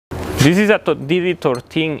This is a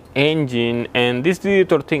DD13 engine, and this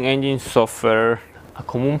DD13 engine suffer a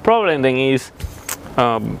common problem then is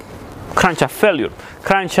crankshaft failure.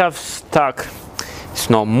 Crankshaft stuck, it's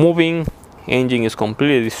not moving, engine is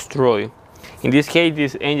completely destroyed. In this case,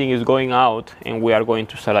 this engine is going out and we are going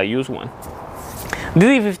to start a used one.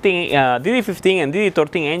 DD15 and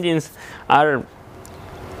DD13 engines are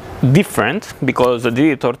different because the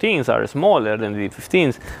DD13s are smaller than the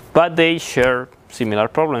DD15s, but they share similar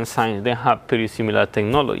problems since they have pretty similar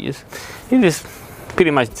technologies. It is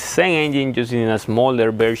pretty much the same engine, just in a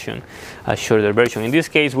smaller version, a shorter version. In this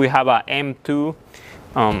case, we have a M2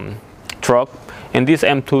 truck, and these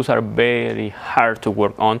M2s are very hard to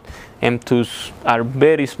work on. M2s are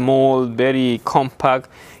very small, very compact.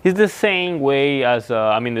 It's the same way as,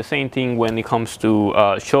 the same thing when it comes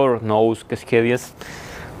to short nose cascadias.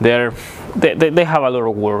 They have a lot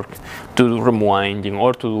of work to remove an engine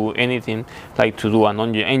or to do anything, like to do an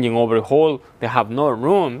engine overhaul. They have no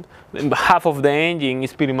room. Half of the engine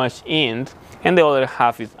is pretty much in and the other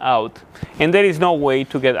half is out, and there is no way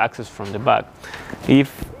to get access from the back.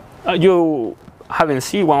 If you haven't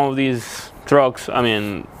seen one of these trucks,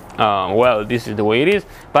 well, this is the way it is.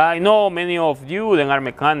 But I know many of you then are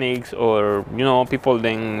mechanics, or people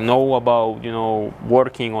then know about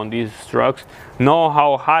working on these trucks, know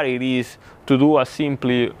how hard it is to do a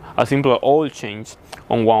simple oil change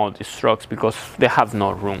on one of these trucks because they have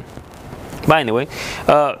no room. But anyway,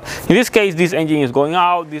 in this case, this engine is going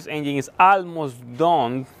out. This engine is almost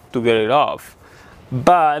done to get it off.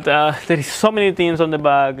 But there is so many things on the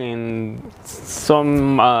back, and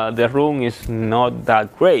the room is not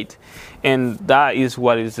that great, and that is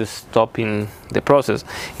what is stopping the process.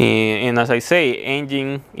 And as I say,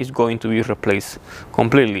 engine is going to be replaced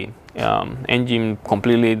completely. Engine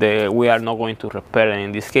completely. We are not going to repair it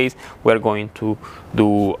in this case. We are going to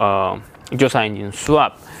do just an engine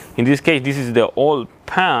swap. In this case, this is the old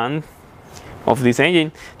pan of this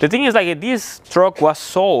engine. The thing is, like, this truck was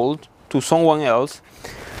sold to someone else,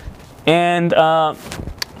 and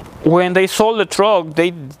when they sold the truck,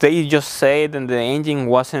 they just said that the engine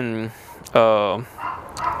wasn't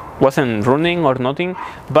running or nothing,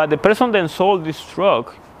 but the person that sold this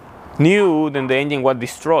truck knew that the engine was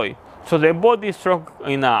destroyed, so they bought this truck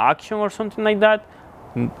in an auction or something like that,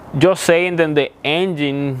 just saying that the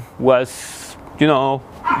engine was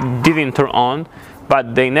didn't turn on,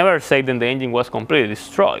 but they never say that the engine was completely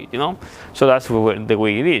destroyed, So that's the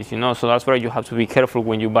way it is, So that's why you have to be careful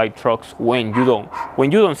when you buy trucks, when you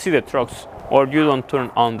don't see the trucks, or you don't turn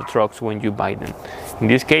on the trucks when you buy them. In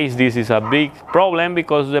this case, this is a big problem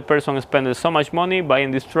because the person spent so much money buying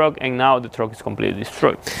this truck, and now the truck is completely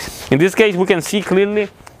destroyed. In this case, we can see clearly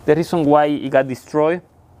the reason why it got destroyed,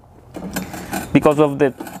 because of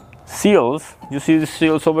the seals. You see the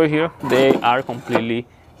seals over here? They are completely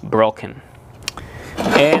broken.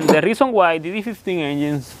 And the reason why DD15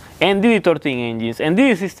 engines and DD13 engines and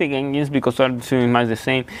DD16 engines, because they're pretty much the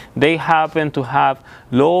same, they happen to have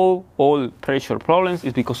low oil pressure problems,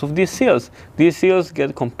 is because of these seals. These seals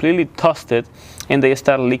get completely toasted and they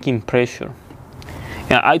start leaking pressure.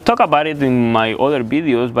 I talk about it in my other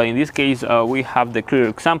videos, but in this case we have the clear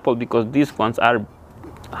example because these ones are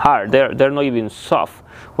hard. They're not even soft.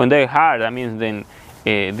 When they're hard, that means then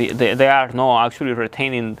they are not actually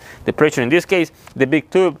retaining the pressure. In this case, the big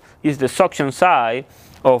tube is the suction side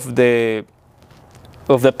of the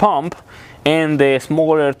pump, and the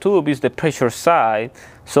smaller tube is the pressure side.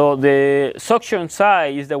 So the suction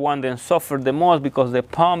side is the one that suffers the most because the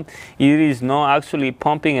pump, it is not actually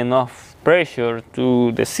pumping enough pressure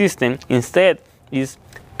to the system. Instead, is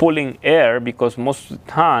pulling air, because most of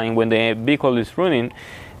the time when the vehicle is running,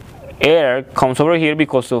 air comes over here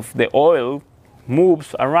because of the oil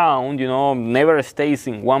moves around, never stays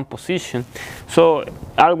in one position. So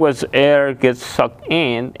always air gets sucked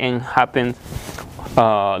in and happens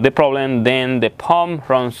the problem. Then the pump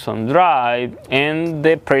runs on dry and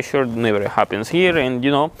the pressure never happens here, and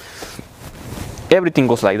everything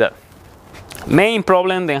goes like that. Main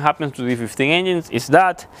problem that happens to DD15 engines is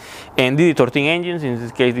that, and DD13 engines, in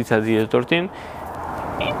this case this is a DD13.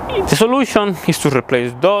 The solution is to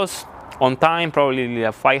replace those on time,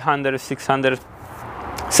 probably 500, 600,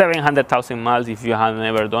 700,000 miles if you have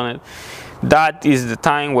never done it. That is the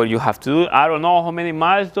time where you have to do it. I don't know how many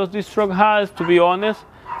miles does this truck has, to be honest,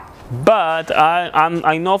 but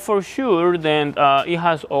I know for sure that it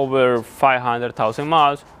has over 500,000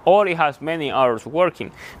 miles, or it has many hours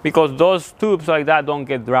working, because those tubes like that don't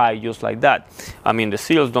get dry just like that. The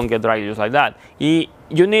seals don't get dry just like that. You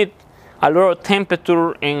need a lot of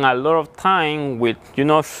temperature and a lot of time with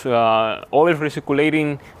oil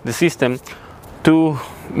recirculating the system to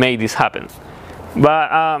make this happen.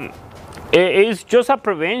 But It's just a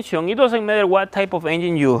prevention. It doesn't matter what type of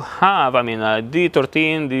engine you have. I mean,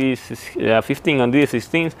 DD13, DD15, and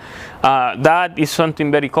DD16. That is something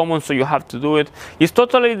very common, so you have to do it. It's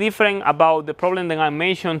totally different about the problem that I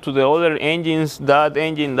mentioned to the other engines. That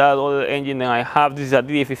engine, that other engine that I have. This is a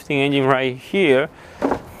DD15 engine right here.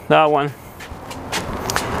 That one.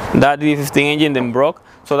 That DD15 engine then broke.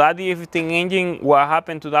 So that DD15 engine, what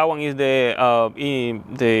happened to that one is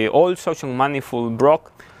the oil suction manifold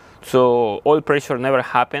broke. So oil pressure never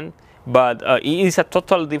happened, but it is a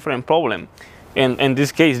total different problem. And in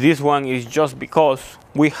this case, this one is just because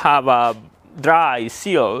we have a dry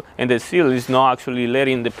seal, and the seal is not actually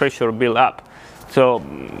letting the pressure build up. So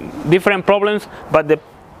different problems, but the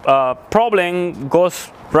problem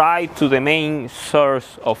goes right to the main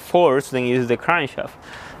source of force, then is the crankshaft.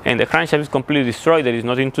 And the crankshaft is completely destroyed, there is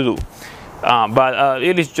nothing to do. But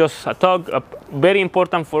it is just a talk, very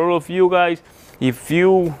important for all of you guys. If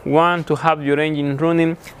you want to have your engine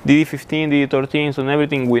running, DD15, DD13, and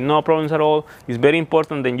everything with no problems at all, it's very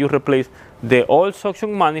important that you replace the oil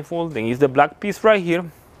suction manifold, then is the black piece right here.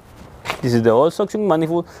 This is the oil suction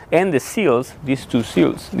manifold, and the seals, these two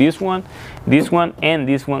seals, this one, and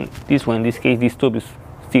this one. In this case, this tube is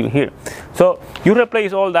still here. So you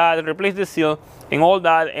replace all that, replace the seal, and all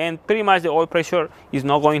that, and pretty much the oil pressure is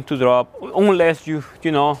not going to drop unless you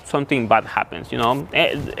know something bad happens. You know,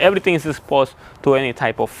 everything is exposed to any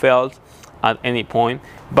type of fault at any point.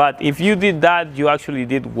 But if you did that, you actually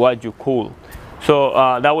did what you could. So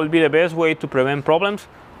that will be the best way to prevent problems,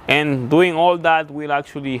 and doing all that will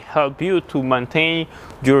actually help you to maintain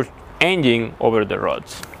your engine over the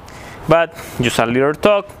roads. But just a little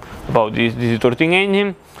talk about this DD13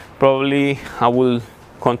 engine. Probably I will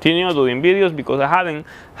continue doing videos because I haven't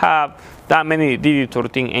had that many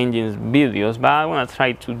DD13 engines videos, but I want to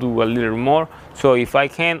try to do a little more. So if I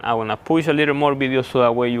can, I want to push a little more videos so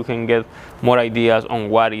that way you can get more ideas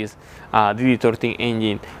on what is DD13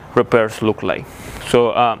 engine repairs look like.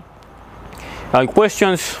 So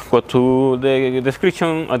questions, go to the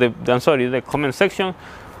description, the comment section.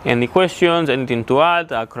 Any questions, anything to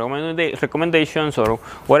add, recommendations, or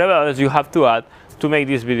whatever else you have to add to make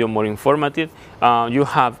this video more informative. You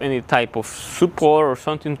have any type of support or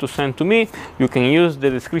something to send to me, you can use the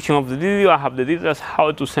description of the video. I have the details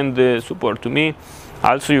how to send the support to me.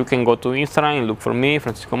 Also, you can go to Instagram and look for me,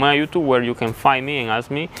 franciscoamaya YouTube, where you can find me and ask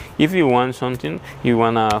me if you want something, you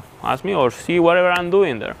wanna ask me or see whatever I'm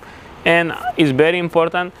doing there. And it's very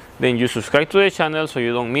important that you subscribe to the channel so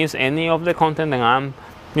you don't miss any of the content that I'm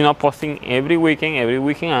posting every weekend. Every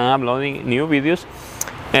weekend I'm uploading new videos.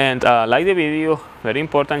 And like the video, very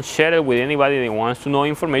important, share it with anybody that wants to know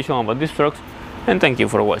information about these trucks, and thank you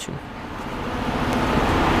for watching.